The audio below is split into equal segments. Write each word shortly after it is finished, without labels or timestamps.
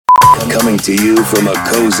Coming to you from a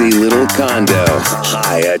cozy little condo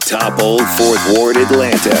high atop Old Fourth Ward,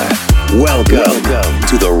 Atlanta. Welcome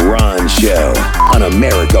to The Ron Show on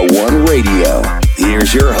America One Radio.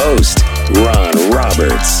 Here's your host, Ron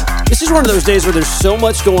Roberts. This is one of those days where there's so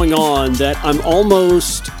much going on that I'm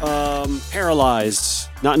almost paralyzed,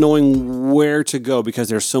 not knowing where to go because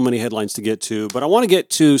there's so many headlines to get to. But I want to get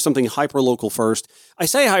to something hyper-local first. I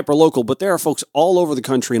say hyper-local, but there are folks all over the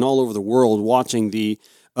country and all over the world watching the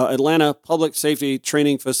Atlanta Public Safety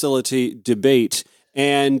Training Facility debate.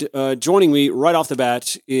 And joining me right off the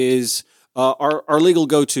bat is our legal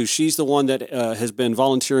go-to. She's the one that has been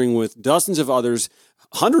volunteering with dozens of others,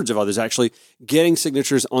 hundreds of others actually, getting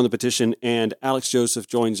signatures on the petition. And Alex Joseph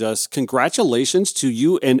joins us. Congratulations to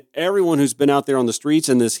you and everyone who's been out there on the streets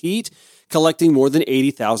in this heat, collecting more than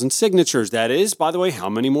 80,000 signatures. That is, by the way, how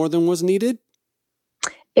many more than was needed?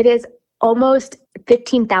 It is almost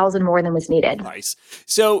 15,000 more than was needed. Nice.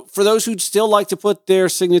 So for those who'd still like to put their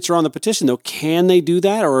signature on the petition, though, can they do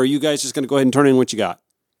that? Or are you guys just going to go ahead and turn in what you got?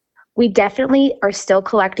 We definitely are still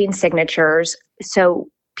collecting signatures. So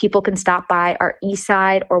people can stop by our east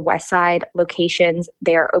side or west side locations.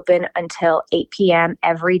 They are open until 8 p.m.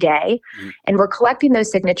 every day. And we're collecting those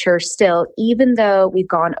signatures still, even though we've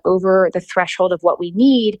gone over the threshold of what we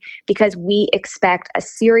need, because we expect a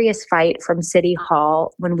serious fight from City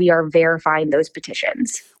Hall when we are verifying those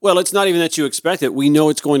petitions. Well, it's not even that you expect it. We know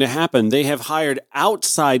it's going to happen. They have hired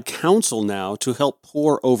outside counsel now to help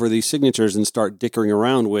pore over these signatures and start dickering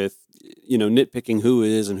around with, nitpicking who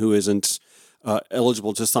is and who isn't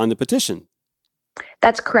eligible to sign the petition.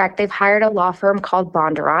 That's correct. They've hired a law firm called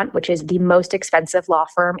Bondurant, which is the most expensive law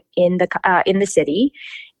firm in the city.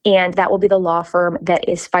 And that will be the law firm that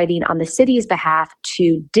is fighting on the city's behalf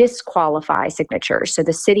to disqualify signatures. So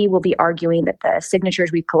the city will be arguing that the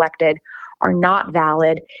signatures we've collected are not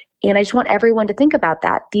valid. And I just want everyone to think about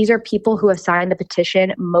that. These are people who have signed the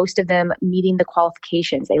petition, most of them meeting the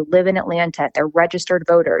qualifications. They live in Atlanta. They're registered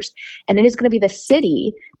voters. And it is going to be the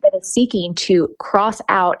city that is seeking to cross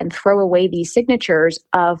out and throw away these signatures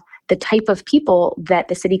of the type of people that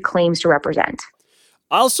the city claims to represent.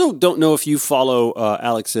 I also don't know if you follow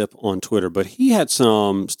Alex Zip on Twitter, but he had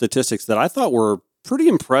some statistics that I thought were pretty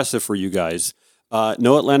impressive for you guys.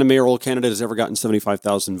 No Atlanta mayoral candidate has ever gotten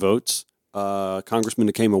 75,000 votes. Congressman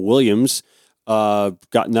Nikema Williams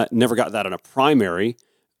never got that in a primary.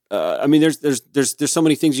 There's so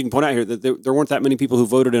many things you can point out here that there weren't that many people who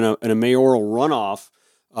voted in a mayoral runoff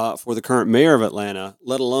for the current mayor of Atlanta,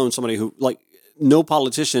 let alone somebody who, no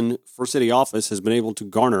politician for city office has been able to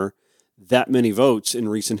garner that many votes in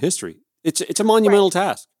recent history. It's a monumental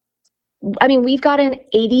task. I mean, we've gotten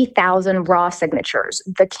 80,000 raw signatures.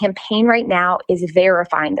 The campaign right now is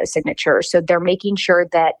verifying those signatures. So they're making sure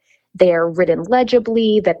that they're written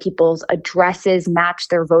legibly, that people's addresses match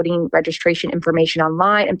their voting registration information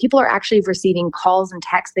online. And people are actually receiving calls and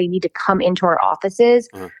texts. They need to come into our offices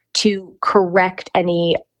to correct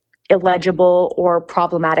any illegible or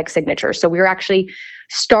problematic signatures. So we're actually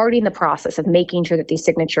starting the process of making sure that these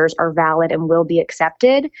signatures are valid and will be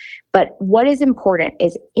accepted. But what is important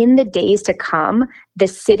is in the days to come, the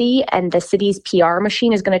city and the city's PR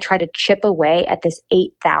machine is going to try to chip away at this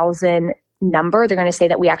 8,000 number. They're going to say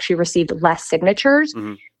that we actually received less signatures.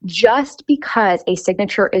 Just because a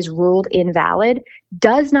signature is ruled invalid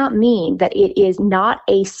does not mean that it is not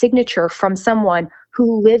a signature from someone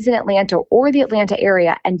who lives in Atlanta or the Atlanta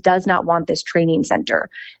area and does not want this training center.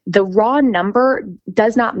 The raw number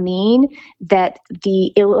does not mean that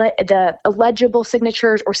the illegible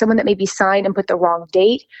signatures or someone that maybe signed and put the wrong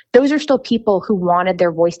date, those are still people who wanted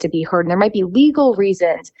their voice to be heard. And there might be legal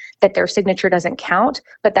reasons that their signature doesn't count,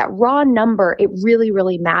 but that raw number, it really,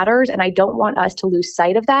 really matters. And I don't want us to lose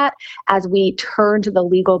sight of that as we turn to the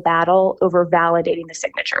legal battle over validating the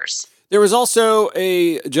signatures. There was also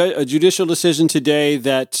a judicial decision today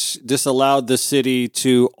that disallowed the city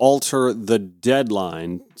to alter the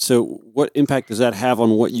deadline. So what impact does that have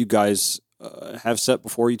on what you guys have set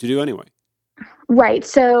before you to do anyway? Right.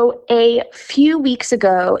 So a few weeks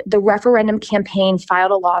ago, the referendum campaign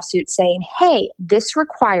filed a lawsuit saying, hey, this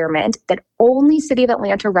requirement that only City of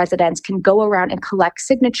Atlanta residents can go around and collect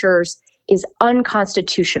signatures is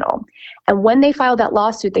unconstitutional. And when they filed that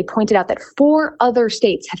lawsuit, they pointed out that 4 other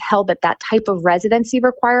states have held that that type of residency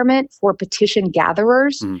requirement for petition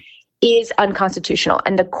gatherers is unconstitutional.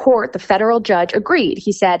 And the court, the federal judge, agreed.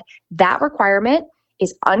 He said that requirement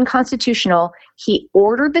is unconstitutional. He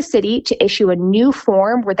ordered the city to issue a new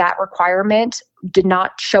form where that requirement did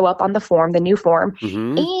not show up on the form, the new form.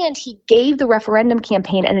 And he gave the referendum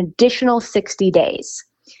campaign an additional 60 days.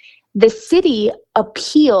 The city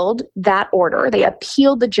appealed that order. They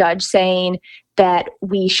appealed the judge saying that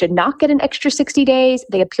we should not get an extra 60 days.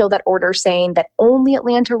 They appealed that order saying that only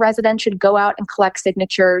Atlanta residents should go out and collect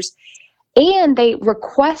signatures. And they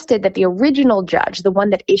requested that the original judge, the one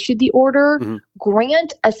that issued the order,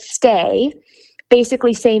 grant a stay,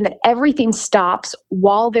 basically saying that everything stops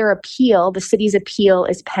while their appeal, the city's appeal,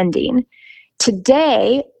 is pending.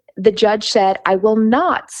 Today, the judge said, I will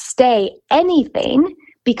not stay anything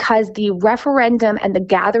because the referendum and the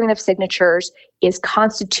gathering of signatures is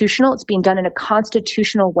constitutional. It's being done in a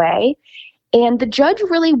constitutional way. And the judge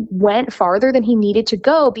really went farther than he needed to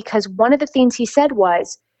go, because one of the things he said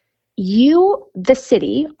was, you, the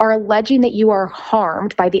city, are alleging that you are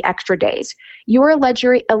harmed by the extra days. You are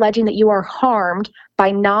alleging that you are harmed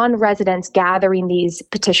by non-residents gathering these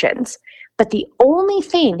petitions. But the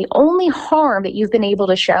only harm that you've been able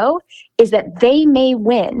to show is that they may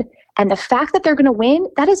win. And the fact that they're going to win,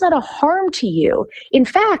 that is not a harm to you. In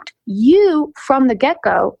fact, you, from the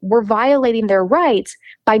get-go, were violating their rights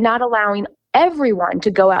by not allowing everyone to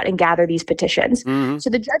go out and gather these petitions. So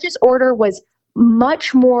the judge's order was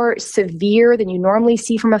much more severe than you normally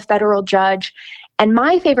see from a federal judge. And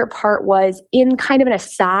my favorite part was, in kind of an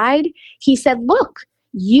aside, he said, look,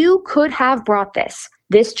 you could have brought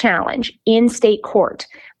this challenge in state court.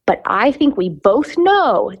 But I think we both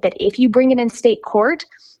know that if you bring it in state court,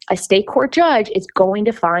 a state court judge is going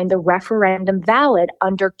to find the referendum valid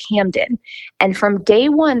under Camden. And from day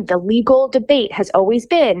one, the legal debate has always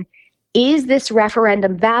been, is this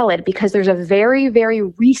referendum valid? Because there's a very, very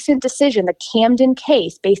recent decision, the Camden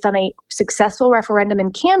case, based on a successful referendum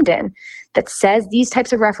in Camden, that says these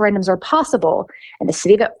types of referendums are possible. And the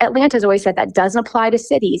city of Atlanta has always said that doesn't apply to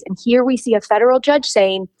cities. And here we see a federal judge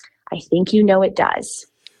saying, I think you know it does.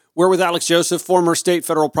 We're with Alex Joseph, former state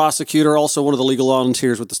federal prosecutor, also one of the legal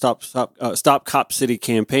volunteers with the Stop Cop City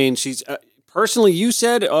campaign. She's personally, you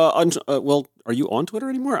said, are you on Twitter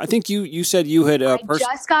anymore? I think you said you had... I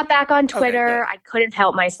just got back on Twitter. Okay, I couldn't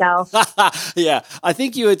help myself. Yeah. I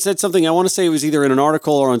think you had said something, I want to say it was either in an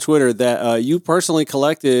article or on Twitter, that you personally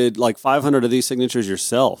collected like 500 of these signatures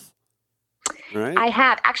yourself. Right. I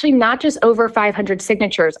have actually not just over 500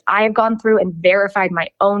 signatures. I have gone through and verified my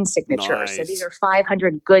own signatures. Nice. So these are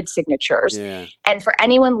 500 good signatures. Yeah. And for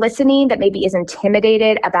anyone listening that maybe is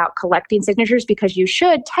intimidated about collecting signatures, because you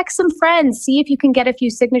should, text some friends, see if you can get a few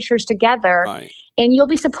signatures together. Right. And you'll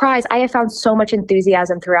be surprised. I have found so much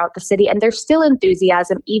enthusiasm throughout the city, and there's still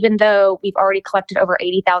enthusiasm, even though we've already collected over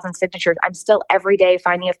 80,000 signatures. I'm still every day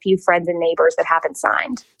finding a few friends and neighbors that haven't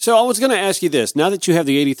signed. So I was going to ask you this. Now that you have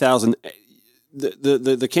the 80,000,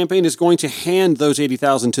 the campaign is going to hand those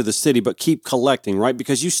 80,000 to the city, but keep collecting, right?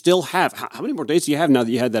 Because you still have, how many more days do you have now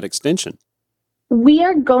that you had that extension? We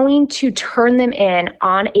are going to turn them in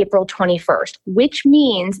on April 21st, which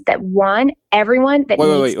means that everyone that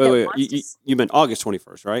wait. You meant August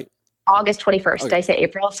 21st, right? August 21st. Okay. Did I say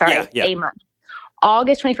April? Sorry, yeah. A month.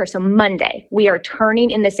 August 21st, so Monday, we are turning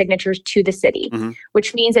in the signatures to the city,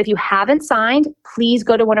 which means if you haven't signed, please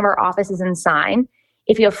go to one of our offices and sign.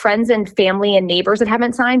 If you have friends and family and neighbors that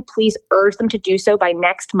haven't signed, please urge them to do so by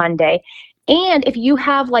next Monday. And if you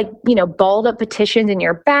have balled up petitions in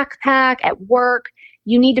your backpack at work,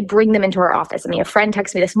 you need to bring them into our office. I mean, a friend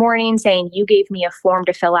texted me this morning saying, you gave me a form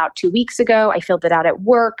to fill out 2 weeks ago. I filled it out at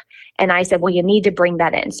work. And I said, well, you need to bring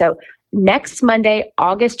that in. So next Monday,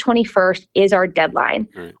 August 21st is our deadline.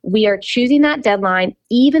 Right. We are choosing that deadline,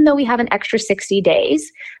 even though we have an extra 60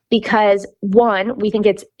 days, because one, we think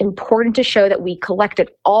it's important to show that we collected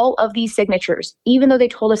all of these signatures, even though they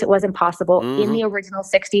told us it wasn't possible in the original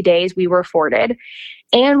 60 days we were afforded.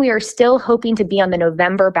 And we are still hoping to be on the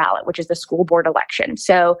November ballot, which is the school board election.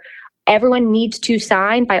 So everyone needs to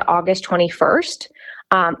sign by August 21st.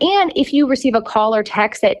 And if you receive a call or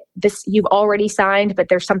text that you've already signed, but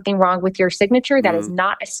there's something wrong with your signature, that is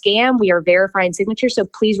not a scam. We are verifying signatures. So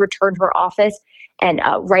please return to our office and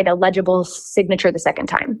write a legible signature the second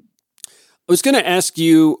time. I was going to ask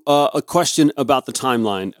you a question about the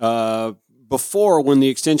timeline. Before, when the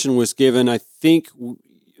extension was given, I think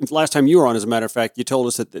last time you were on, as a matter of fact, you told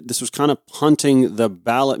us that this was kind of punting the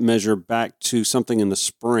ballot measure back to something in the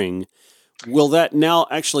spring. Will that now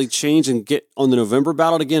actually change and get on the November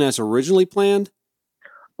ballot again as originally planned?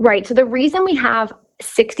 Right. So the reason we have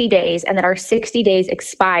 60 days and that our 60 days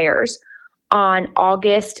expires on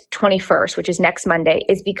August 21st, which is next Monday,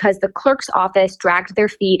 is because the clerk's office dragged their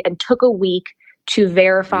feet and took a week to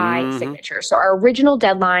verify signatures. So our original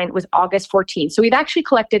deadline was August 14th. So we've actually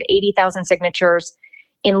collected 80,000 signatures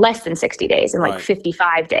in less than 60 days, in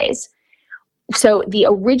 55 days. So the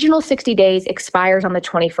original 60 days expires on the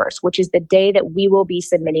 21st, which is the day that we will be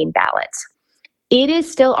submitting ballots. it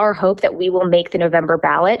is still our hope that we will make the November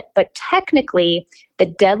ballot, but technically the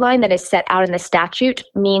deadline that is set out in the statute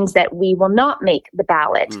means that we will not make the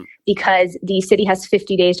ballot because the city has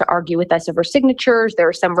 50 days to argue with us over signatures. There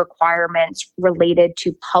are some requirements related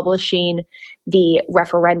to publishing the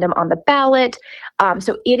referendum on the ballot.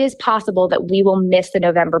 So it is possible that we will miss the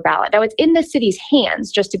November ballot. Now, it's in the city's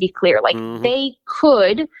hands, just to be clear. Like, they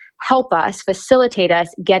could help us, facilitate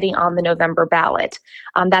us getting on the November ballot.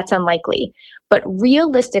 That's unlikely. But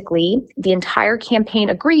realistically, the entire campaign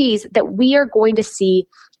agrees that we are going to see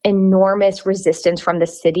enormous resistance from the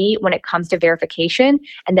city when it comes to verification,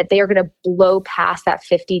 and that they are going to blow past that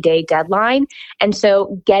 50-day deadline. And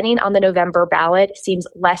so getting on the November ballot seems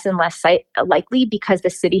less and less likely because the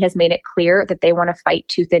city has made it clear that they want to fight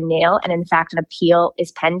tooth and nail. And in fact, an appeal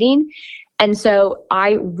is pending. And so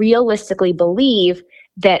I realistically believe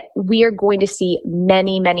that we are going to see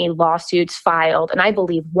many, many lawsuits filed, and I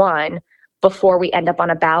believe one, before we end up on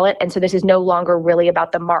a ballot. And so this is no longer really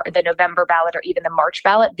about the November ballot or even the March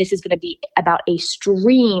ballot. This is going to be about a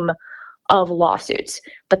stream of lawsuits.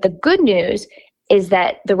 But the good news is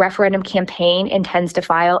that the referendum campaign intends to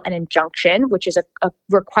file an injunction, which is a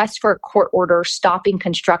request for a court order stopping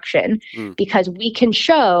construction, because we can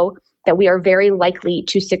show that we are very likely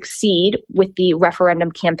to succeed with the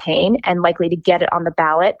referendum campaign and likely to get it on the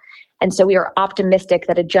ballot. And so we are optimistic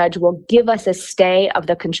that a judge will give us a stay of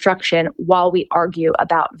the construction while we argue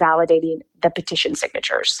about validating the petition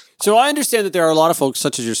signatures. So I understand that there are a lot of folks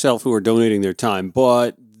such as yourself who are donating their time,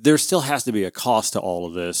 but there still has to be a cost to all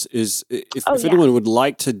of this. If anyone would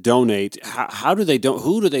like to donate, who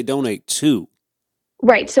do they donate to?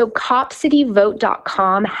 Right. So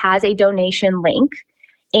copcityvote.com has a donation link,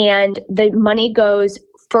 and the money goes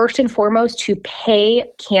first and foremost to pay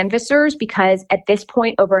canvassers, because at this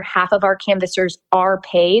point, over half of our canvassers are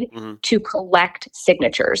paid to collect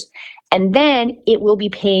signatures. And then it will be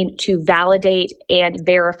paid to validate and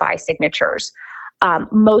verify signatures.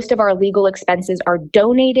 Most of our legal expenses are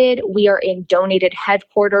donated. We are in donated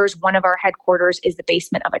headquarters. One of our headquarters is the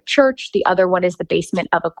basement of a church. The other one is the basement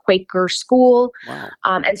of a Quaker school. Wow.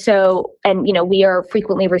 We are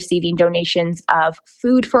frequently receiving donations of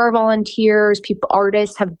food for our volunteers.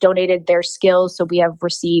 Artists have donated their skills. So we have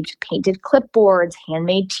received painted clipboards,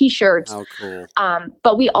 handmade t-shirts. Oh, cool.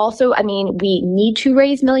 But we also, we need to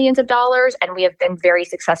raise millions of dollars, and we have been very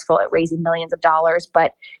successful at raising millions of dollars,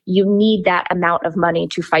 but you need that amount of money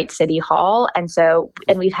to fight City Hall. And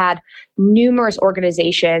we've had numerous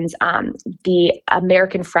organizations, the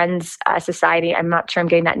American Friends Society, I'm not sure I'm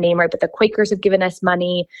getting that name right, but the Quakers have given us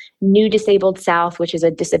money. New Disabled South, which is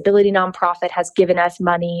a disability nonprofit, has given us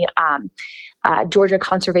money. Georgia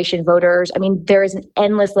Conservation Voters. There is an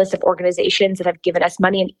endless list of organizations that have given us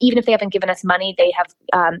money. And even if they haven't given us money, they have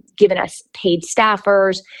given us paid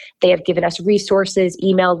staffers. They have given us resources,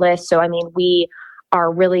 email lists. So, we are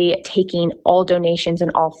really taking all donations in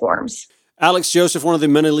all forms. Alex Joseph, one of the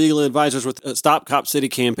many legal advisors with Stop Cop City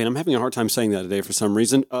campaign. I'm having a hard time saying that today for some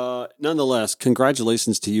reason. Nonetheless,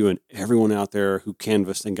 congratulations to you and everyone out there who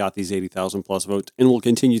canvassed and got these 80,000 plus votes and will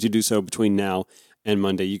continue to do so between now and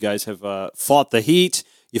Monday. You guys have fought the heat.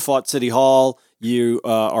 You fought City Hall. You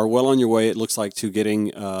are well on your way, it looks like, to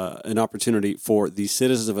getting an opportunity for the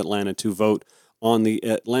citizens of Atlanta to vote on the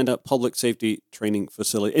Atlanta Public Safety Training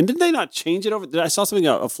Facility. And did they not change it over? I saw something,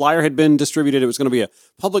 a flyer had been distributed. It was going to be a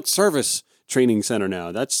public service training center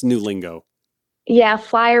now. That's new lingo. Yeah, a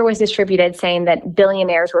flyer was distributed saying that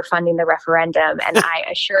billionaires were funding the referendum. And I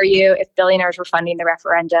assure you, if billionaires were funding the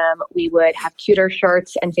referendum, we would have cuter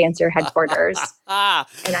shirts and fancier headquarters.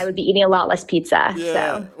 And I would be eating a lot less pizza. Yeah.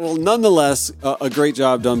 So. Well, nonetheless, a great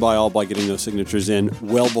job done by all by getting those signatures in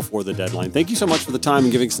well before the deadline. Thank you so much for the time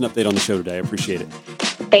and giving us an update on the show today. I appreciate it.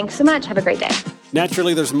 Thanks so much. Have a great day.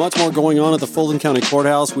 Naturally, there's much more going on at the Fulton County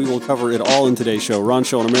Courthouse. We will cover it all in today's show. Ron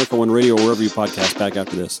Show on America One Radio, wherever you podcast. Back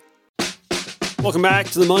after this. Welcome back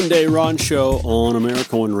to the Monday Ron Show on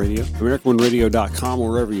America One Radio, AmericaOneRadio.com,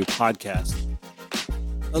 wherever you podcast.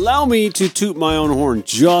 Allow me to toot my own horn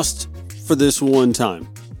just for this one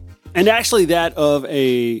time. And actually that of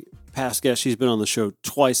a past guest. She's been on the show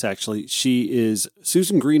twice, actually. She is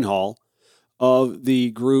Susan Greenhall of the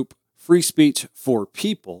group Free Speech for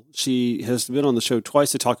People. She has been on the show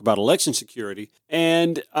twice to talk about election security.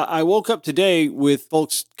 And I woke up today with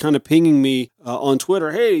folks kind of pinging me on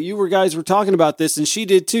Twitter. Hey, you guys were talking about this. And she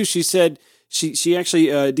did too. She said, she actually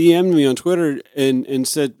DM'd me on Twitter and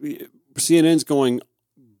said, CNN's going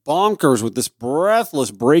bonkers with this breathless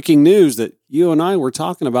breaking news that you and I were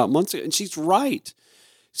talking about months ago. And she's right.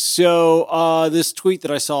 So this tweet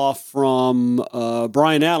that I saw from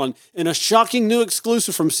Brian Allen, in a shocking new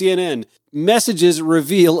exclusive from CNN, messages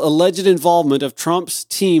reveal alleged involvement of Trump's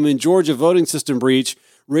team in Georgia voting system breach,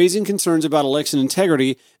 raising concerns about election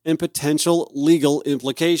integrity and potential legal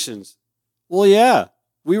implications. Well, yeah,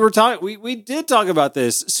 we did talk about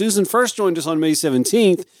this. Susan first joined us on May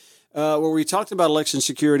 17th, where we talked about election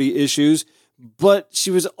security issues, but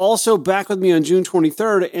she was also back with me on June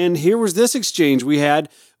 23rd, and here was this exchange we had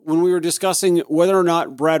when we were discussing whether or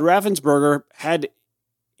not Brad Raffensperger had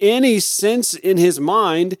any sense in his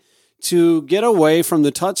mind to get away from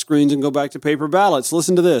the touchscreens and go back to paper ballots.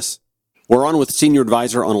 Listen to this. We're on with Senior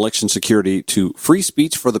Advisor on Election Security to Free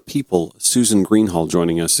Speech for the People, Susan Greenhalgh,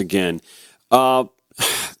 joining us again. So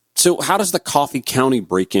how does the Coffee County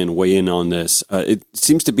break-in weigh in on this? It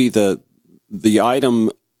seems to be the item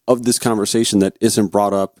of this conversation that isn't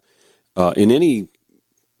brought up in any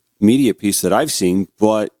media piece that I've seen,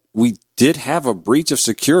 but we did have a breach of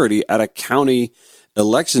security at a county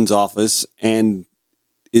elections office, and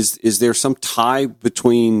is there some tie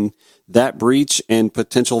between that breach and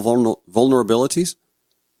potential vulnerabilities?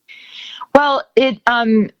 Well,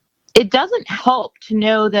 it doesn't help to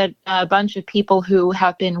know that a bunch of people who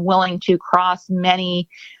have been willing to cross many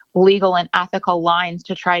legal and ethical lines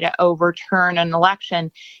to try to overturn an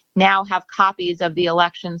election now have copies of the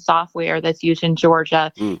election software that's used in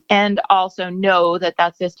Georgia, and also know that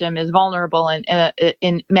that system is vulnerable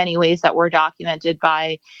in many ways that were documented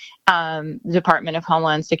by the Department of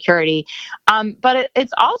Homeland Security. But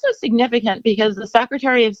it's also significant because the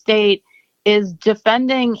Secretary of State is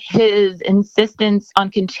defending his insistence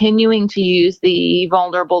on continuing to use the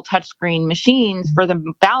vulnerable touchscreen machines for the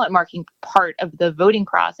ballot marking part of the voting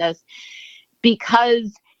process,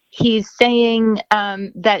 because he's saying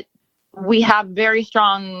that we have very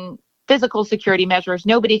strong physical security measures.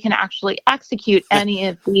 Nobody can actually execute any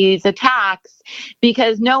of these attacks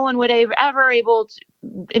because no one would never able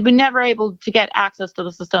to get access to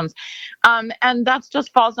the systems. And that's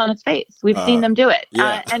just falls on its face. We've seen them do it.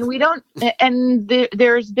 Yeah. And we don't, and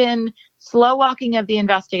there's been slow walking of the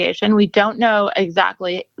investigation. We don't know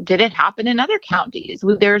exactly, did it happen in other counties?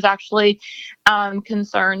 There's actually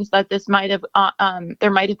concerns that this might have,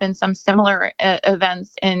 there might have been some similar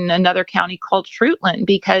events in another county called Fruitland,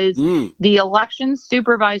 because the election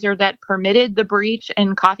supervisor that permitted the breach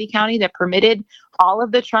in Coffee County, that permitted all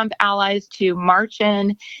of the Trump allies to march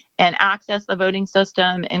in and access the voting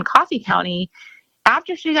system in Coffee County,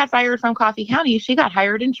 after she got fired from Coffee County, she got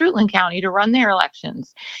hired in Fruitland County to run their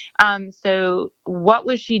elections. So what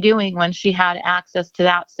was she doing when she had access to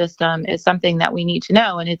that system is something that we need to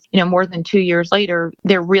know. And it's, more than 2 years later,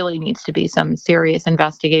 there really needs to be some serious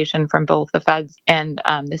investigation from both the feds and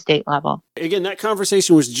the state level. Again, that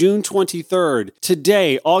conversation was June 23rd.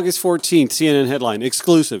 Today, August 14th, CNN headline,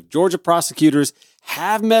 exclusive. Georgia prosecutors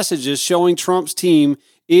have messages showing Trump's team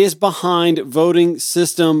is behind voting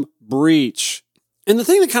system breach. And the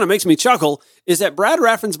thing that kind of makes me chuckle is that Brad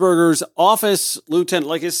Raffensperger's office lieutenant,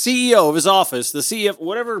 like his CEO of his office, the CEO,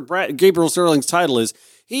 whatever Gabriel Sterling's title is,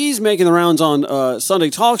 he's making the rounds on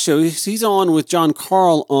Sunday talk show. He's on with Jon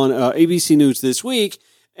Karl on ABC News this week.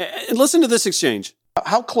 And listen to this exchange.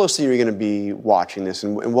 How closely are you going to be watching this,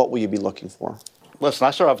 and what will you be looking for? Listen,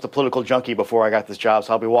 I started off as a political junkie before I got this job,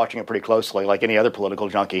 so I'll be watching it pretty closely, like any other political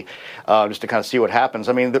junkie, just to kind of see what happens.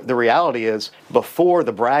 I mean, the reality is, before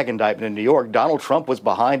the Bragg indictment in New York, Donald Trump was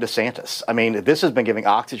behind DeSantis. I mean, this has been giving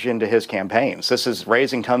oxygen to his campaigns. This is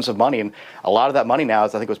raising tons of money, and a lot of that money now,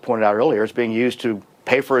 as I think was pointed out earlier, is being used to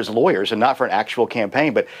pay for his lawyers and not for an actual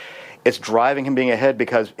campaign. But it's driving him being ahead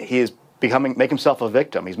because he is make himself a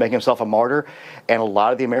victim. He's making himself a martyr, and a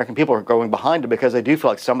lot of the American people are going behind him because they do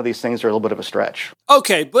feel like some of these things are a little bit of a stretch.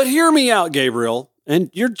 Okay, but hear me out, Gabriel.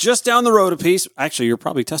 And you're just down the road a piece. Actually, you're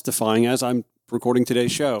probably testifying as I'm recording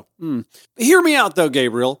today's show. Hear me out, though,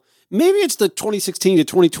 Gabriel. Maybe it's the 2016 to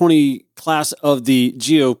 2020 class of the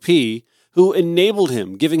GOP who enabled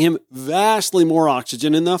him, giving him vastly more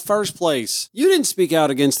oxygen in the first place. You didn't speak out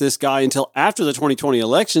against this guy until after the 2020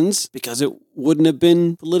 elections because it wouldn't have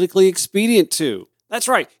been politically expedient to. That's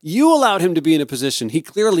right. You allowed him to be in a position he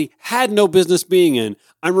clearly had no business being in.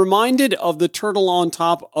 I'm reminded of the turtle on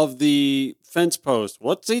top of the fence post.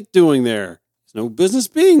 What's he doing there? There's no business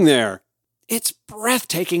being there. It's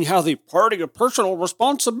breathtaking how the party of personal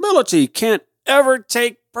responsibility can't ever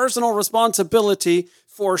take personal responsibility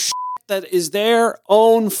for that is their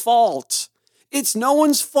own fault. It's no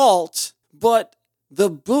one's fault but the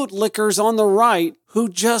bootlickers on the right who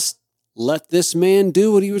just let this man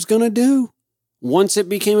do what he was going to do. Once it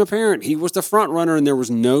became apparent he was the front runner and there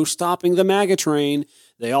was no stopping the MAGA train,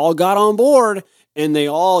 they all got on board and they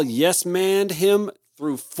all yes-manned him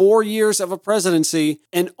through 4 years of a presidency,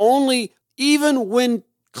 and only even when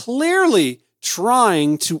clearly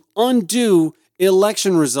trying to undo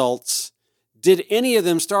election results did any of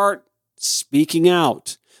them start speaking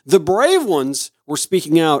out. The brave ones were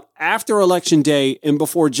speaking out after Election Day and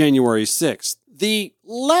before January 6th. The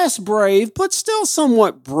less brave, but still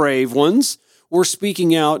somewhat brave ones were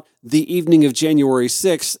speaking out the evening of January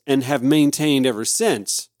 6th and have maintained ever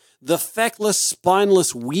since. The feckless,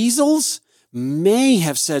 spineless weasels may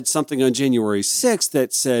have said something on January 6th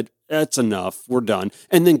that said, that's enough, we're done,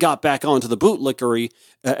 and then got back onto the bootlickery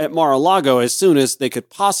at Mar-a-Lago as soon as they could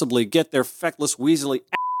possibly get their feckless, weaselly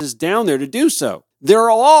asses down there to do so. They're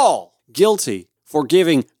all guilty for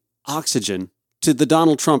giving oxygen to the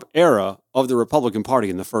Donald Trump era of the Republican Party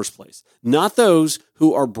in the first place. Not those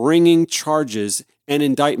who are bringing charges and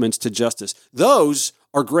indictments to justice. Those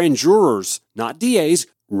are grand jurors, not DAs,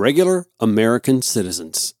 regular American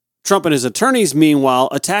citizens. Trump and his attorneys, meanwhile,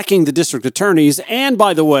 attacking the district attorneys and,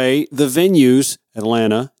 by the way, the venues,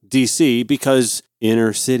 Atlanta, D.C., because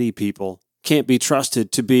inner city people can't be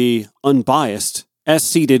trusted to be unbiased as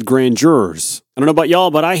seated grand jurors. I don't know about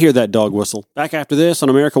y'all, but I hear that dog whistle. Back after this on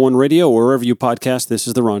America One Radio or wherever you podcast, this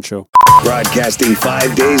is The Ron Show. Broadcasting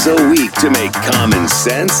 5 days a week to make common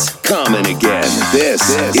sense common again. This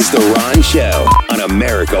is The Ron Show on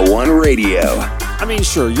America One Radio. I mean,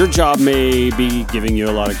 sure, your job may be giving you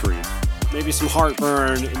a lot of grief. Maybe some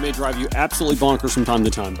heartburn. It may drive you absolutely bonkers from time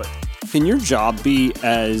to time. But can your job be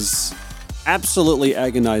as absolutely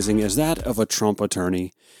agonizing as that of a Trump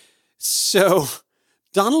attorney? So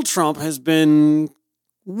Donald Trump has been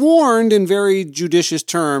warned in very judicious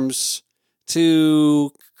terms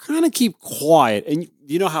to kind of keep quiet. And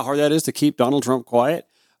you know how hard that is to keep Donald Trump quiet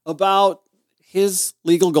about his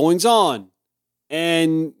legal goings-on.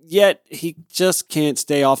 And yet he just can't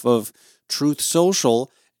stay off of Truth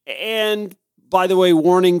Social. And, by the way,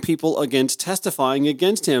 warning people against testifying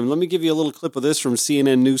against him. Let me give you a little clip of this from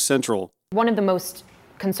CNN News Central. One of the most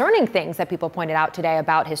concerning things that people pointed out today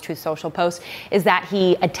about his Truth Social post is that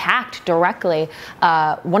he attacked directly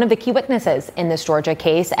one of the key witnesses in this Georgia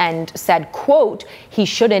case and said, quote, he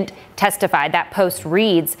shouldn't testify. That post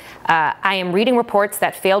reads, I am reading reports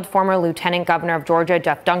that failed former Lieutenant Governor of Georgia,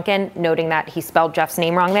 Jeff Duncan, noting that he spelled Jeff's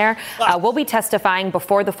name wrong there, will be testifying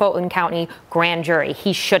before the Fulton County grand jury.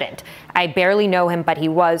 He shouldn't. I barely know him, but he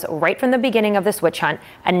was, right from the beginning of this witch hunt,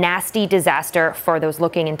 a nasty disaster for those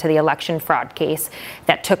looking into the election fraud case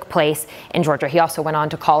that took place in Georgia. He also went on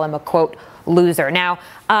to call him a, quote, loser. Now,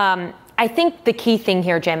 I think the key thing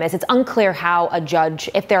here, Jim, is it's unclear how a judge,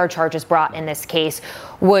 if there are charges brought in this case,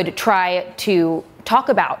 would try to talk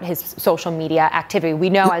about his social media activity.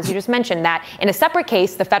 We know, as you just mentioned, that in a separate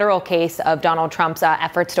case, the federal case of Donald Trump's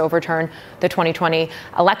efforts to overturn the 2020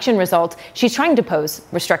 election results, she's trying to pose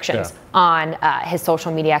restrictions on his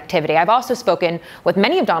social media activity. I've also spoken with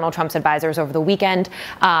many of Donald Trump's advisors over the weekend,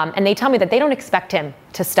 and they tell me that they don't expect him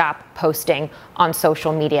to stop posting on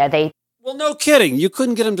social media. Well, no kidding. You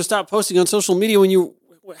couldn't get him to stop posting on social media when you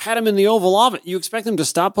had him in the Oval Office. You expect him to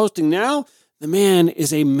stop posting now? The man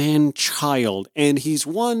is a man-child, and he's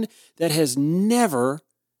one that has never,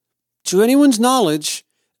 to anyone's knowledge,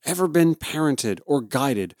 ever been parented or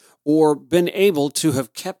guided or been able to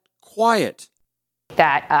have kept quiet.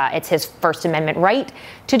 That it's his First Amendment right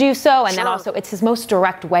to do so, and then also it's his most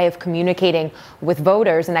direct way of communicating with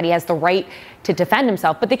voters, and that he has the right to defend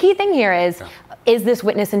himself. But the key thing here is this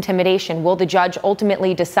witness intimidation? Will the judge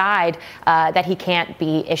ultimately decide that he can't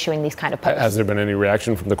be issuing these kind of posts? Has there been any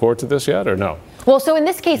reaction from the court to this yet, or no? Well, so in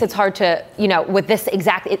this case, it's hard to, with this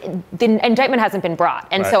exact, the indictment hasn't been brought.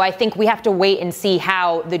 And so I think we have to wait and see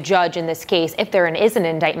how the judge in this case, if there is an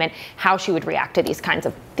indictment, how she would react to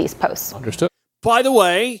these posts. Understood. By the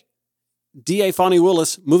way, DA Fonnie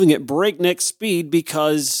Willis moving at breakneck speed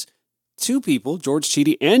because two people, George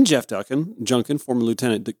Cheedy and Jeff Duncan, former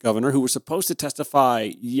lieutenant governor, who were supposed to testify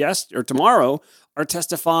tomorrow, are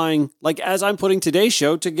testifying, like as I'm putting today's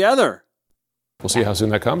show together. We'll see how soon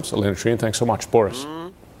that comes. Elena Treen, thanks so much. Boris.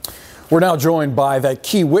 We're now joined by that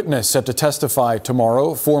key witness set to testify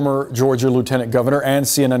tomorrow, former Georgia lieutenant governor and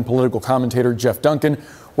CNN political commentator Jeff Duncan.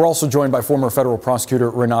 We're also joined by former federal prosecutor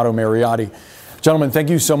Renato Mariotti. Gentlemen, thank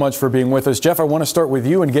you so much for being with us. Jeff, I want to start with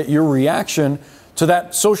you and get your reaction to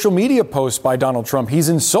that social media post by Donald Trump. He's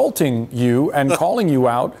insulting you and calling you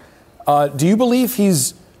out. Do you believe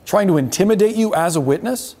he's trying to intimidate you as a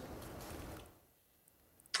witness?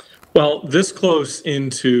 Well, this close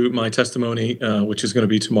into my testimony, which is going to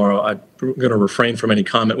be tomorrow, I'm going to refrain from any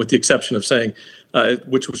comment, with the exception of saying,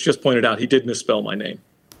 which was just pointed out, he did misspell my name.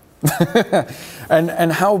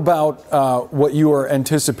 And how about what you are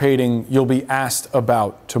anticipating you'll be asked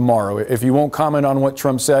about tomorrow? If you won't comment on what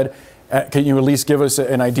Trump said, can you at least give us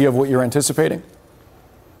an idea of what you're anticipating?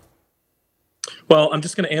 Well, I'm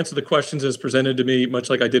just going to answer the questions as presented to me, much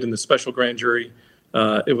like I did in the special grand jury.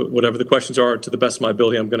 Whatever the questions are, to the best of my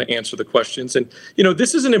ability, I'm going to answer the questions. And,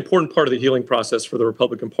 this is an important part of the healing process for the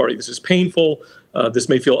Republican Party. This is painful. This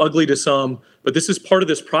may feel ugly to some, but this is part of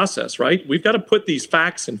this process, right? We've got to put these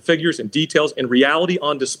facts and figures and details and reality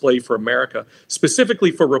on display for America,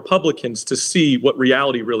 specifically for Republicans to see what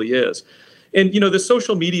reality really is. And, the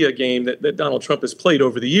social media game that Donald Trump has played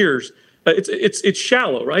over the years, it's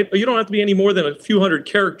shallow, right? You don't have to be any more than a few hundred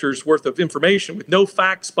characters worth of information with no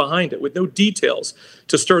facts behind it, with no details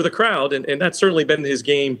to stir the crowd. And that's certainly been his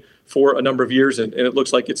game for a number of years, and it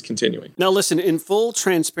looks like it's continuing. Now, listen, in full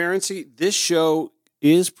transparency, this show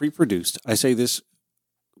is pre-produced. I say this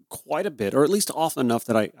quite a bit, or at least often enough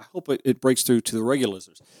that I hope it breaks through to the regular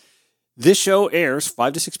listeners. This show airs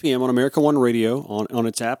 5 to 6 p.m. on America One Radio on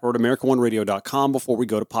its app or at AmericaOneRadio.com before we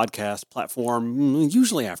go to podcast platform,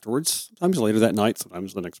 usually afterwards, sometimes later that night,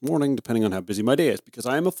 sometimes the next morning, depending on how busy my day is, because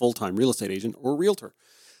I am a full-time real estate agent or realtor.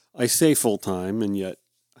 I say full-time, and yet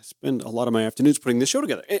I spend a lot of my afternoons putting this show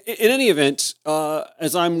together. In any event,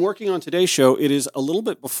 as I'm working on today's show, it is a little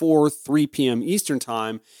bit before 3 p.m. Eastern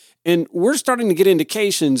Time, and we're starting to get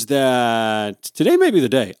indications that today may be the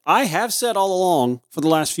day. I have said all along for the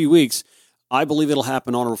last few weeks, I believe it'll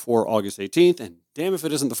happen on or before August 18th, and damn if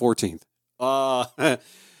it isn't the 14th. I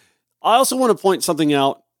also want to point something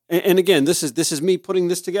out, and again, this is me putting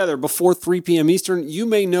this together before 3 p.m. Eastern. You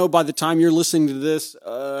may know by the time you're listening to this,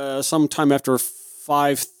 sometime after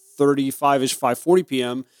 5:35-ish, 5:40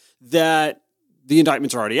 p.m., that the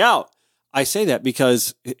indictments are already out. I say that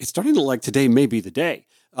because it's starting to look like today may be the day.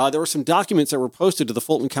 There were some documents that were posted to the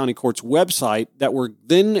Fulton County Court's website that were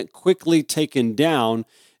then quickly taken down.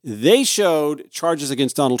 They showed charges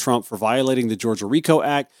against Donald Trump for violating the Georgia RICO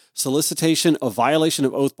Act, solicitation of violation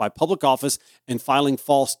of oath by public office, and filing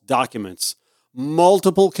false documents.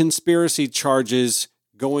 Multiple conspiracy charges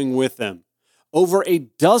going with them. Over a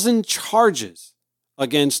dozen charges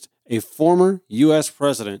against a former U.S.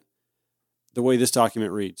 president, the way this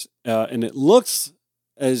document reads. And it looks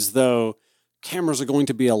as though cameras are going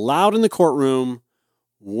to be allowed in the courtroom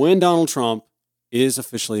when Donald Trump is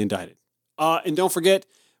officially indicted. And don't forget,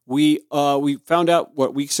 we found out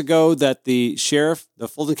weeks ago that the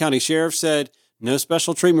Fulton County sheriff said no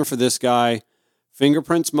special treatment for this guy.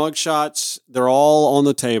 Fingerprints, mugshots, they're all on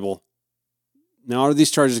the table. Now, are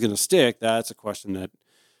these charges going to stick? That's a question that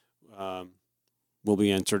will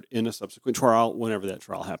be answered in a subsequent trial, whenever that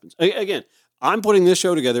trial happens. Again, I'm putting this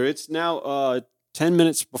show together. It's now 10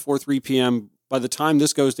 minutes before 3 p.m. By the time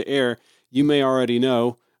this goes to air, you may already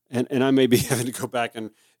know, and I may be having to go back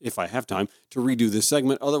and, if I have time, to redo this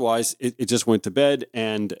segment. Otherwise, it just went to bed,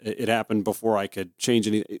 and it happened before I could change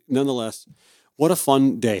anything. Nonetheless, what a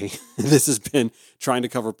fun day this has been, trying to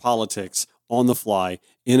cover politics on the fly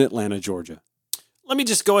in Atlanta, Georgia. Let me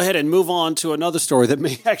just go ahead and move on to another story that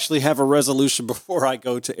may actually have a resolution before I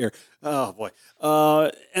go to air. Oh, boy.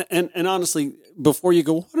 And honestly, before you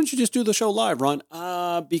go, why don't you just do the show live, Ron?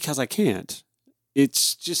 Because I can't.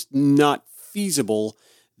 It's just not feasible.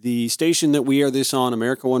 The station that we air this on,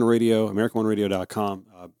 America One Radio, AmericaOneRadio.com.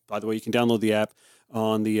 By the way, you can download the app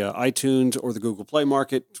on the iTunes or the Google Play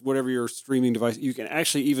Market, whatever your streaming device. You can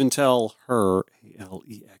actually even tell her,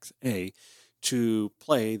 Alexa, to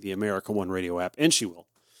play the America One Radio app, and she will.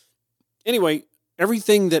 Anyway,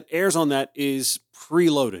 everything that airs on that is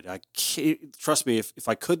preloaded. Trust me, if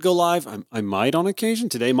I could go live, I might on occasion.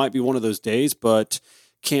 Today might be one of those days, but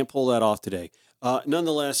can't pull that off today.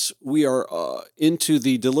 Nonetheless, we are into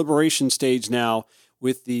the deliberation stage now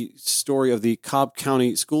with the story of the Cobb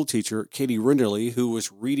County school teacher, Katie Rinderly, who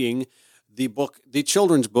was reading the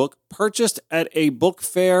children's book purchased at a book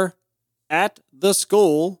fair at the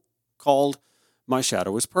school called My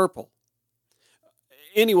Shadow is Purple.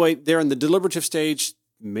 Anyway, they're in the deliberative stage.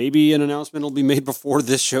 Maybe an announcement will be made before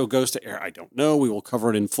this show goes to air. I don't know. We will cover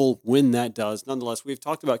it in full when that does. Nonetheless, we've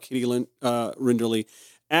talked about Katie Rinderly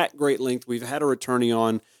at great length. We've had her attorney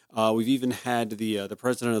on. We've even had the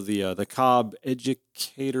president of the Cobb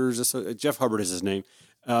Educators, Jeff Hubbard is his name,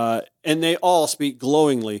 and they all speak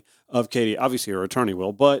glowingly of Katie. Obviously, her attorney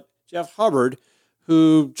will, but Jeff Hubbard,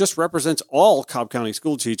 who just represents all Cobb County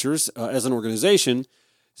school teachers as an organization,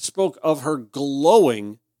 spoke of her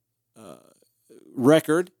glowing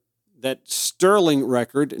record, that sterling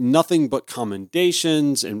record, nothing but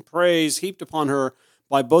commendations and praise heaped upon her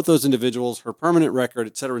by both those individuals, her permanent record,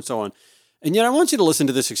 et cetera, and so on. And yet I want you to listen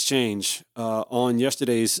to this exchange on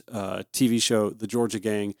yesterday's TV show, The Georgia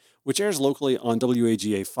Gang, which airs locally on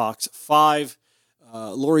WAGA Fox 5.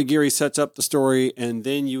 Lori Geary sets up the story, and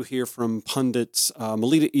then you hear from pundits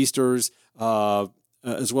Melita Easters,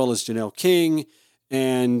 as well as Janelle King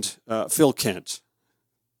and Phil Kent.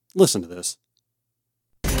 Listen to this.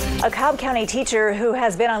 A Cobb County teacher who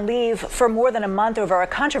has been on leave for more than a month over a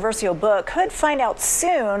controversial book could find out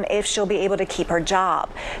soon if she'll be able to keep her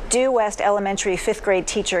job. Due West Elementary 5th grade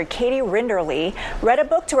teacher Katie Rinderly read a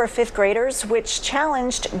book to her 5th graders which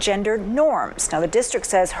challenged gender norms. Now, the district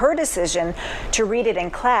says her decision to read it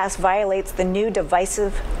in class violates the new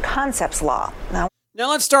divisive concepts law. Now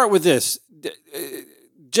let's start with this.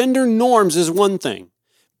 Gender norms is one thing.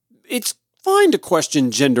 It's fine to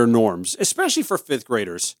question gender norms, especially for 5th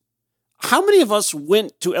graders. How many of us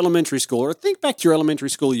went to elementary school, or think back to your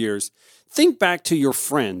elementary school years, think back to your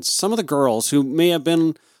friends, some of the girls who may have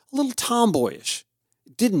been a little tomboyish.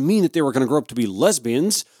 It didn't mean that they were going to grow up to be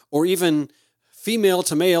lesbians or even female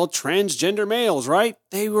to male transgender males, right?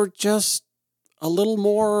 They were just a little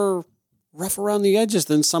more rough around the edges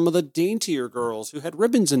than some of the daintier girls who had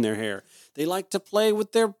ribbons in their hair. They liked to play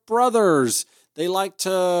with their brothers. They liked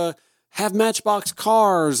to have matchbox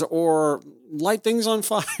cars or light things on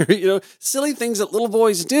fire, silly things that little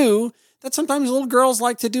boys do that sometimes little girls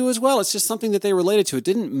like to do as well. It's just something that they related to. It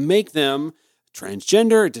didn't make them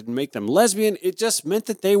transgender. It didn't make them lesbian. It just meant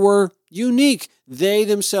that they were unique. They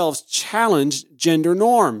themselves challenged gender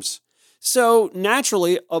norms. So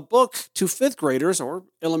naturally, a book to 5th graders or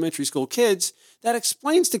elementary school kids that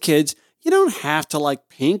explains to kids, you don't have to like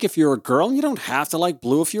pink if you're a girl, and you don't have to like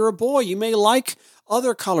blue if you're a boy. You may like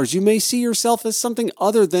other colors. You may see yourself as something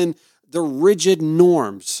other than the rigid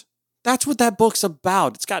norms. That's what that book's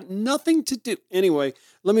about. It's got nothing to do. Anyway,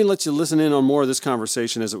 let me let you listen in on more of this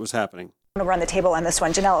conversation as it was happening. I'm going to run the table on this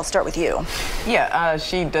one. Janelle, I'll start with you. Yeah,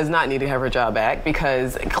 she does not need to have her job back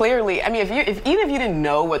because clearly, I mean, even if you didn't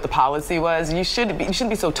know what the policy was, you shouldn't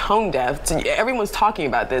be so tone deaf. Everyone's talking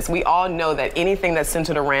about this. We all know that anything that's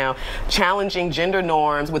centered around challenging gender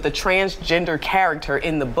norms with a transgender character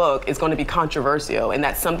in the book is going to be controversial, and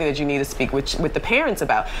that's something that you need to speak with the parents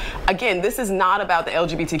about. Again, this is not about the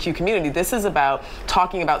LGBTQ community. This is about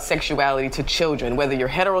talking about sexuality to children, whether you're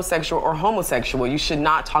heterosexual or homosexual. You should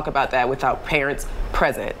not talk about that without parents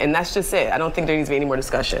present. And that's just it. I don't think there needs to be any more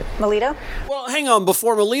discussion. Melita? Well, hang on.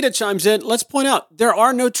 Before Melita chimes in, let's point out there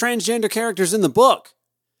are no transgender characters in the book.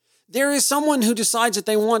 There is someone who decides that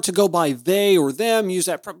they want to go by they or them, use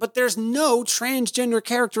that, but there's no transgender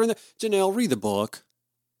character in the... Janelle, read the book.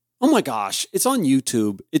 Oh my gosh. It's on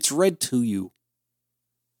YouTube. It's read to you.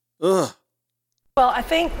 Ugh. Well, I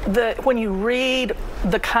think that when you read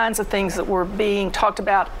the kinds of things that were being talked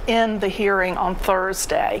about in the hearing on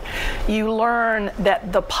Thursday, you learn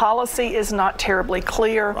that the policy is not terribly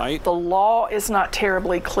clear. Right. The law is not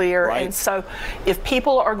terribly clear. Right. And so if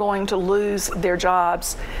people are going to lose their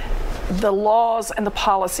jobs, the laws and the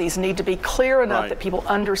policies need to be clear enough that people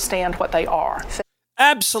understand what they are.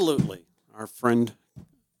 Absolutely. Our friend,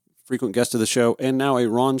 frequent guest of the show, and now a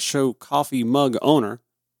Ron Show coffee mug owner,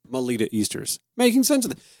 Melita Easters, making sense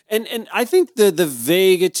of it. And I think the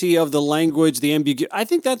vaguity of the language, the ambiguity, I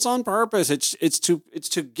think that's on purpose. It's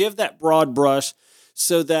to give that broad brush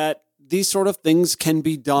so that these sort of things can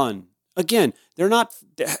be done. Again, they're not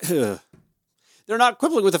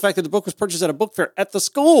quibbling with the fact that the book was purchased at a book fair at the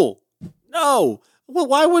school. No. Well,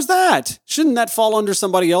 why was that? Shouldn't that fall under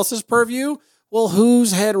somebody else's purview? Well,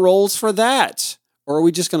 whose head rolls for that? Or are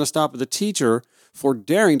we just going to stop at the teacher for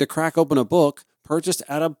daring to crack open a book purchased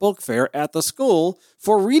at a book fair at the school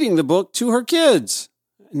for reading the book to her kids?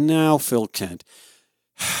 Now, Phil Kent.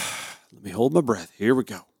 Let me hold my breath. Here we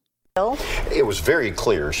go. It was very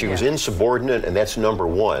clear. She was insubordinate, and that's number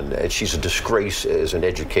one. And she's a disgrace as an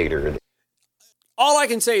educator. All I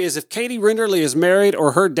can say is if Katie Rinderly is married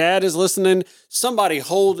or her dad is listening, somebody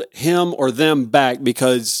hold him or them back,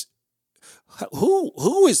 because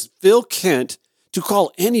who is Phil Kent to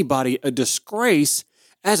call anybody a disgrace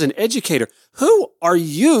as an educator? Who are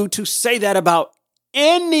you to say that about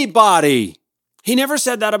anybody? He never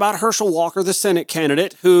said that about Herschel Walker, the Senate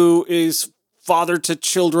candidate, who is father to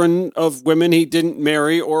children of women he didn't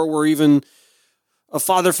marry or were even a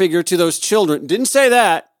father figure to those children. Didn't say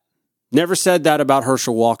that. Never said that about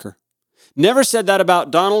Herschel Walker. Never said that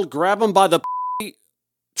about Donald grab him by the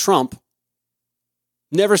Trump.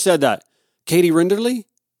 Never said that. Katie Rinderly,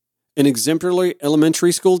 an exemplary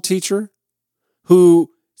elementary school teacher who,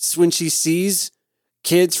 when she sees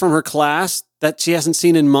kids from her class that she hasn't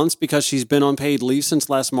seen in months because she's been on paid leave since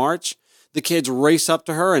last March, the kids race up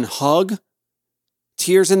to her and hug,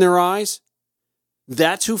 tears in their eyes.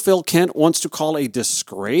 That's who Phil Kent wants to call a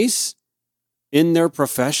disgrace in their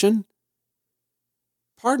profession?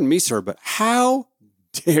 Pardon me, sir, but how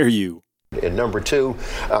dare you? And number two,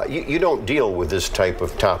 you don't deal with this type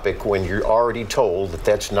of topic when you're already told that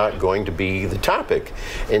that's not going to be the topic.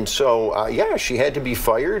 And so, yeah, she had to be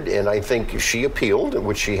fired, and I think she appealed,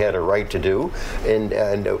 which she had a right to do, and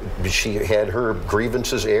she had her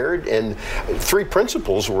grievances aired, and three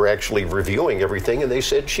principals were actually reviewing everything, and they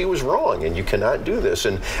said she was wrong, and you cannot do this.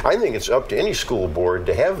 And I think it's up to any school board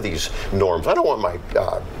to have these norms. I don't want my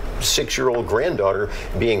 6-year-old granddaughter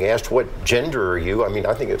being asked, what gender are you? I mean,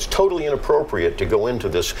 I think it's totally inappropriate to go into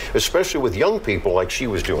this, especially with young people like she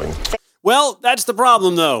was doing. Well, that's the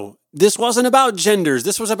problem, though. This wasn't about genders.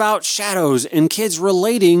 This was about shadows and kids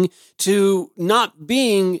relating to not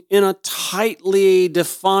being in a tightly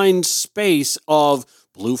defined space of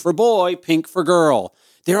blue for boy, pink for girl.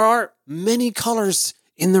 There are many colors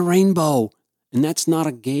in the rainbow, and that's not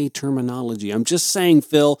a gay terminology. I'm just saying,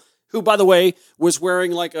 Phil, who, by the way, was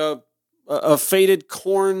wearing like a faded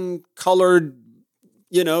corn-colored,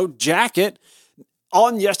 jacket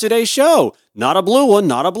on yesterday's show. Not a blue one,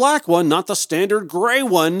 not a black one, not the standard gray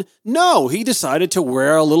one. No, he decided to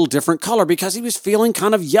wear a little different color because he was feeling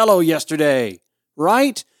kind of yellow yesterday,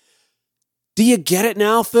 right? Do you get it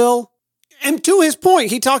now, Phil? And to his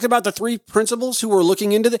point, he talked about the three principals who were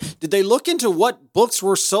looking into Did they look into what books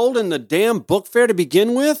were sold in the damn book fair to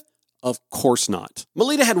begin with? Of course not.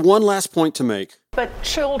 Melita had one last point to make. But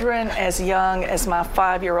children as young as my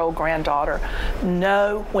 5-year-old granddaughter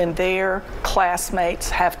know when their classmates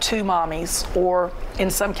have two mommies or, in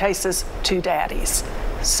some cases, two daddies.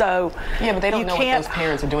 So yeah, but they don't know what those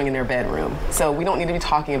parents are doing in their bedroom. So we don't need to be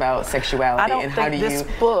talking about sexuality. I don't and think how do this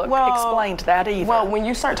book explained that either. Well, when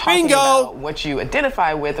you start talking about what you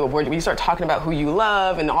identify with, or when you start talking about who you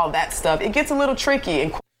love and all that stuff, it gets a little tricky.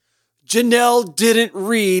 And Janelle didn't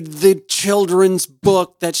read the children's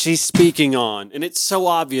book that she's speaking on. And it's so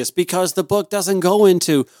obvious because the book doesn't go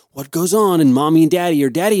into what goes on in mommy and daddy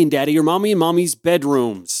or mommy and mommy's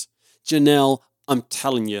bedrooms. Janelle, I'm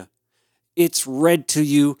telling you, it's read to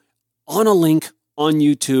you on a link on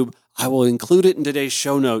YouTube. I will include it in today's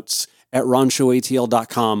show notes at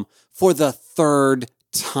ronshowatl.com for the third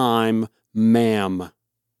time, ma'am.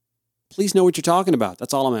 Please know what you're talking about.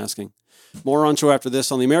 That's all I'm asking. More on show after this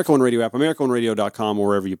on the America One Radio app, AmericaOneRadio.com, or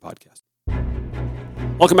wherever you podcast.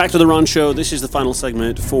 Welcome back to The Ron Show. This is the final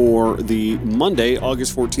segment for the Monday,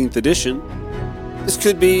 August 14th edition. This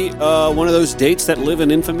could be one of those dates that live in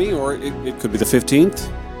infamy, or it could be the 15th.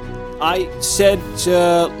 I said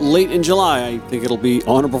late in July, I think it'll be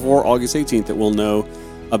on or before August 18th, that we'll know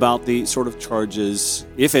about the sort of charges,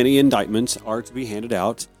 if any indictments, are to be handed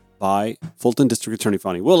out by Fulton District Attorney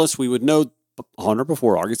Fonnie Willis. We would know on or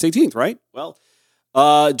before August 18th, right? Well,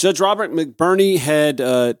 Judge Robert McBurney had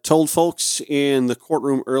told folks in the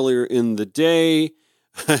courtroom earlier in the day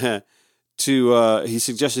he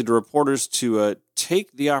suggested to reporters to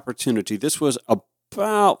take the opportunity. This was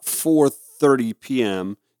about 4:30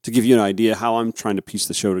 p.m., to give you an idea how I'm trying to piece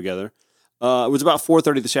the show together. It was about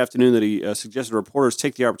 4:30 this afternoon that he suggested reporters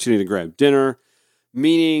take the opportunity to grab dinner,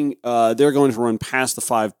 meaning they're going to run past the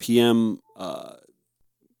 5 p.m.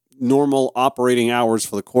 Normal operating hours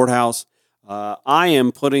for the courthouse. I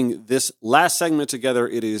am putting this last segment together.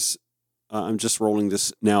 It is, I'm just rolling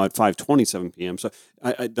this now at 5:27 p.m. So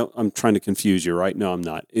I'm trying to confuse you, right? No, I'm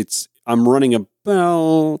not. I'm running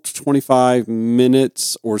about 25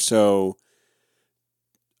 minutes or so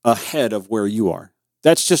ahead of where you are.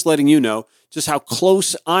 That's just letting you know just how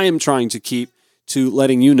close I am trying to keep to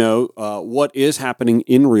letting you know what is happening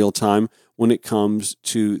in real time when it comes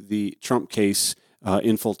to the Trump case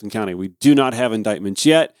in Fulton County. We do not have indictments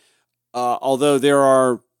yet, although there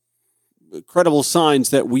are credible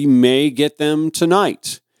signs that we may get them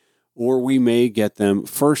tonight, or we may get them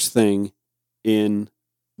first thing in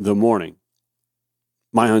the morning.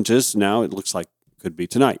 My hunch is now it looks like it could be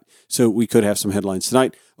tonight. So we could have some headlines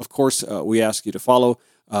tonight. Of course, we ask you to follow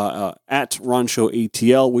at Ron Show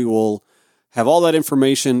ATL. We will have all that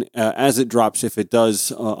information as it drops, if it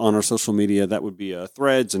does, on our social media. That would be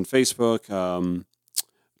Threads and Facebook,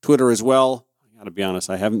 Twitter as well. I got to be honest,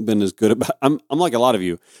 I haven't been as good about. I'm like a lot of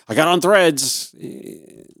you. I got on Threads,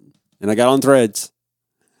 and I got on Threads.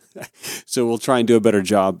 So we'll try and do a better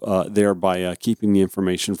job there by keeping the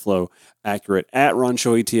information flow accurate at Ron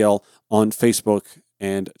Show ATL on Facebook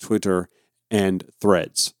and Twitter and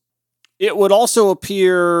Threads. It would also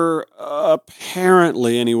appear,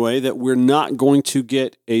 apparently anyway, that we're not going to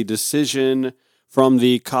get a decision from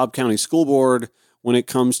the Cobb County School Board when it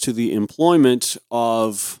comes to the employment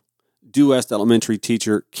of Due West Elementary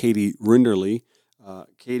teacher Katie Rinderly.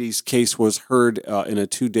 Katie's case was heard in a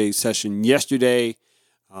 2-day session yesterday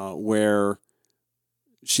where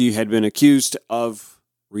she had been accused of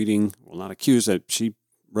reading, well, not accused, that she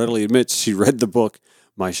readily admits she read the book,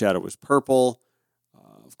 My Shadow Was Purple.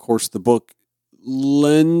 Of course, the book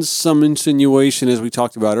lends some insinuation, as we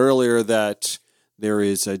talked about earlier, that there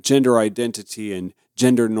is a gender identity and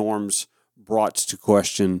gender norms brought to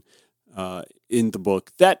question in the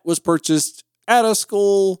book. That was purchased at a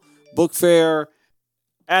school book fair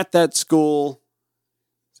at that school.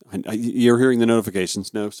 You're hearing the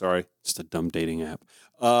notifications. No, sorry. Just a dumb dating app.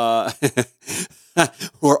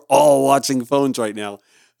 We're all watching phones right now.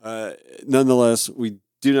 Nonetheless, we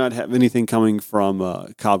do not have anything coming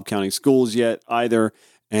from Cobb County schools yet either,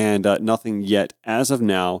 and nothing yet as of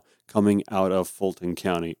now coming out of Fulton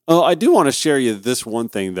County. Oh, I do want to share you this one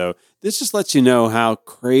thing, though. This just lets you know how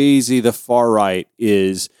crazy the far right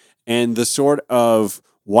is and the sort of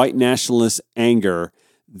white nationalist anger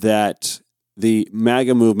that the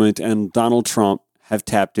MAGA movement and Donald Trump have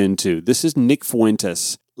tapped into. This is Nick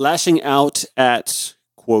Fuentes lashing out at,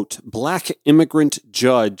 quote, black immigrant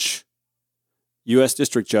judge, U.S.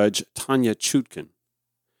 District Judge Tanya Chutkan.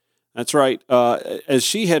 That's right. As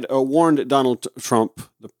she had warned Donald Trump,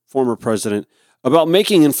 the former president, about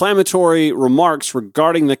making inflammatory remarks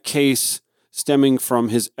regarding the case stemming from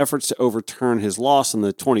his efforts to overturn his loss in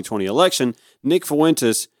the 2020 election, Nick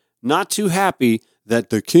Fuentes not too happy that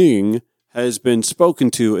the king has been spoken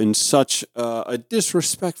to in such a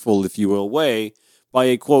disrespectful, if you will, way by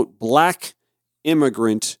a, quote, black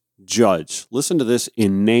immigrant judge. Listen to this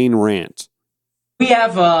inane rant. We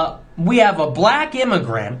have a black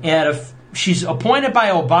immigrant she's appointed by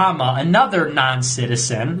Obama, another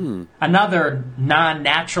non-citizen, another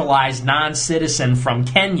non-naturalized non-citizen from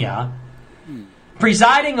Kenya,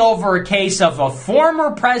 presiding over a case of a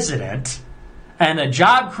former president and a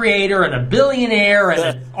job creator and a billionaire and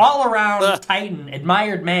an all-around titan,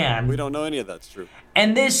 admired man. We don't know any of that's true.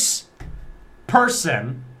 And this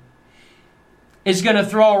person is going to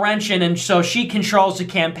throw a wrench in, and so she controls the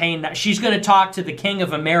campaign. She's going to talk to the King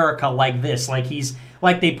of America like this,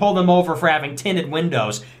 like they pulled him over for having tinted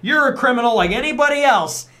windows. You're a criminal like anybody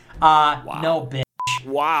else. Wow. No, bitch.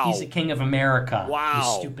 Wow. He's the King of America.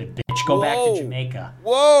 Wow. You stupid bitch. Go back to Jamaica.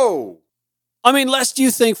 Whoa. I mean, lest you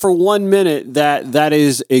think for 1 minute that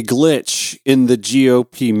is a glitch in the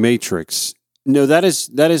GOP matrix. No, that is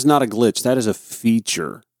not a glitch. That is a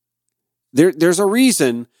feature. There's a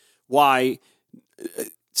reason why,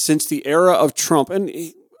 since the era of Trump, and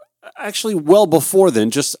actually well before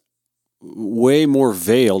then, just way more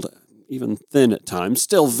veiled, even thin at times,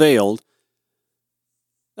 still veiled.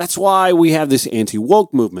 That's why we have this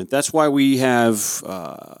anti-woke movement. That's why we have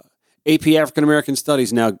AP African American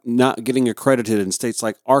Studies now not getting accredited in states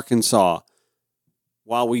like Arkansas,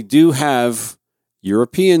 while we do have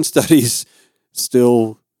European studies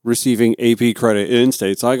still receiving AP credit in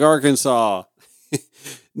states like Arkansas.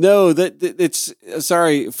 No, it's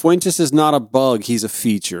sorry, Fuentes is not a bug, he's a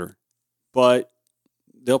feature. But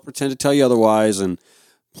they'll pretend to tell you otherwise and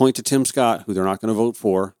point to Tim Scott, who they're not going to vote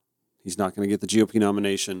for. He's not going to get the GOP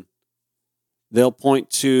nomination. They'll point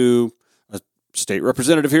to a state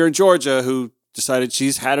representative here in Georgia who decided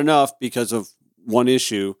she's had enough because of one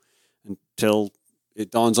issue until it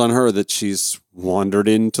dawns on her that she's wandered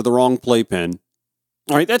into the wrong playpen.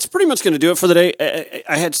 All right, that's pretty much going to do it for the day.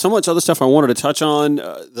 I had so much other stuff I wanted to touch on.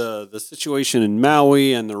 The situation in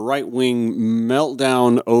Maui and the right-wing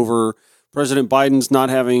meltdown over President Biden's not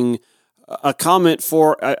having a comment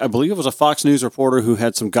for, I believe it was a Fox News reporter who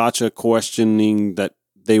had some gotcha questioning that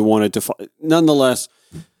they wanted to. Nonetheless,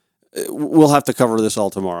 we'll have to cover this all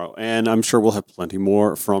tomorrow, and I'm sure we'll have plenty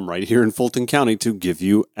more from right here in Fulton County to give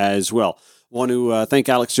you as well. Want to thank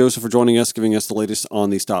Alex Joseph for joining us, giving us the latest on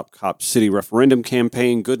the Stop Cop City referendum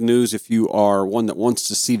campaign. Good news if you are one that wants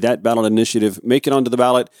to see that ballot initiative make it onto the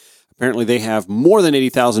ballot. Apparently they have more than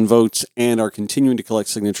 80,000 votes and are continuing to collect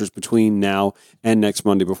signatures between now and next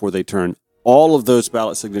Monday before they turn all of those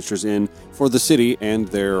ballot signatures in for the city and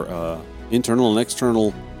their internal and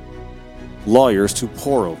external lawyers to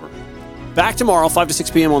pore over. Back tomorrow, 5 to 6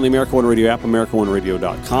 p.m. on the America One Radio app,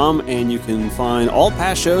 AmericaOneRadio.com, and you can find all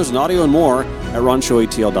past shows and audio and more at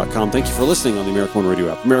RonShowATL.com. Thank you for listening on the America One Radio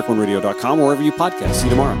app, AmericaOneRadio.com, wherever you podcast. See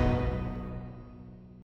you tomorrow.